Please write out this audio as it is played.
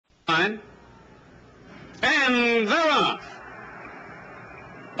And they're off.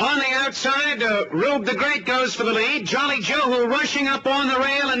 On the outside, Rube the Great goes for the lead. Jolly Joe, who rushing up on the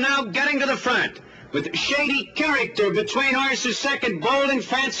rail and now getting to the front. With Shady Character between horses second, Bold and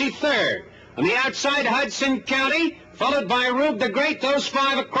Fancy third. On the outside, Hudson County, followed by Rube the Great. Those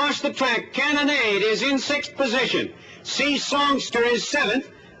five across the track. Cannonade is in sixth position. Sea Songster is seventh.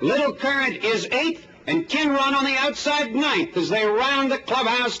 Little Current is eighth. And Kin Run on the outside ninth as they round the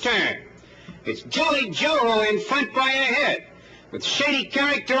clubhouse turn. It's Jolly Joe in front by a head. With Shady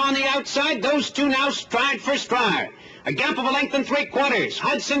Character on the outside, those two now stride for stride. A gap of a length and three-quarters.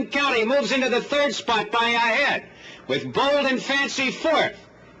 Hudson County moves into the third spot by a head. With Bold and Fancy fourth.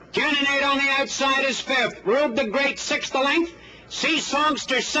 Cannonade on the outside is fifth. Rube the Great sixth a length. Sea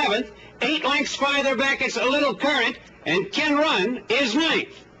Songster seventh. 8 lengths farther back it's a Little Current. And Kin Run is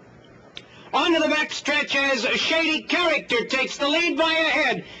ninth. On to the back stretch as Shady Character takes the lead by a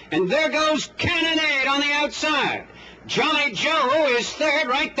head. And there goes Cannonade on the outside. Jolly Joe is third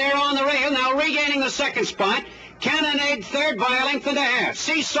right there on the rail, now regaining the second spot. Cannonade third by a length and a half.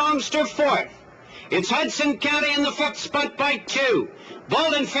 Sea Songster fourth. It's Hudson County in the fifth spot by 2.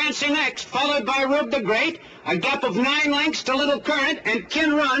 Bold and Fancy next, followed by Rube the Great. A gap of 9 lengths to Little Current, and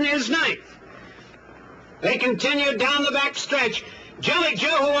Kin Run is ninth. They continue down the back stretch. Jolly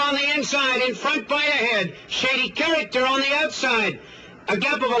Joe on the inside, in front by a head. Shady Character on the outside. A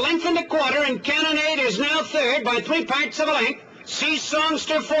gap of a length and a quarter, and Cannonade is now third by 3 parts of a length. Sea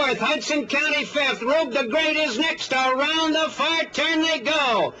Songster fourth, Hudson County fifth. Rube the Great is next. Around the far turn they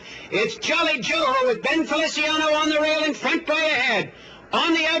go. It's Jolly Joe with Ben Feliciano on the rail in front by a head.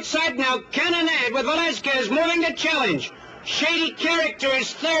 On the outside now, Cannonade with Velasquez moving to challenge. Shady Character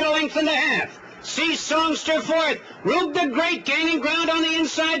is third a length and a half. Sea Songster fourth. Rube the Great gaining ground on the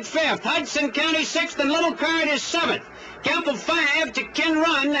inside fifth. Hudson County sixth, and Little Current is seventh. Gap of 5 to Kin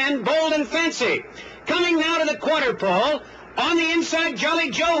Run and Bold and Fancy. Coming now to the quarter pole. On the inside, Jolly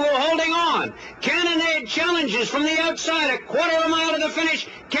Joe holding on. Cannonade challenges from the outside. A quarter of a mile to the finish.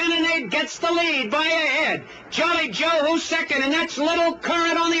 Cannonade gets the lead by a head. Jolly Joe who's second, and that's Little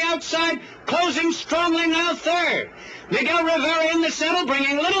Current on the outside, closing strongly now third. Miguel Rivera in the saddle,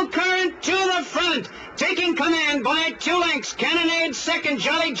 bringing Little Current to the front. Taking command by 2 lengths. Cannonade second,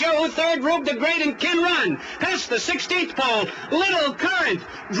 Jolly Joe third, Rube the Great and Kin Run. Past the 16th pole, Little Current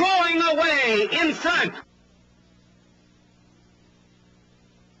drawing away in front.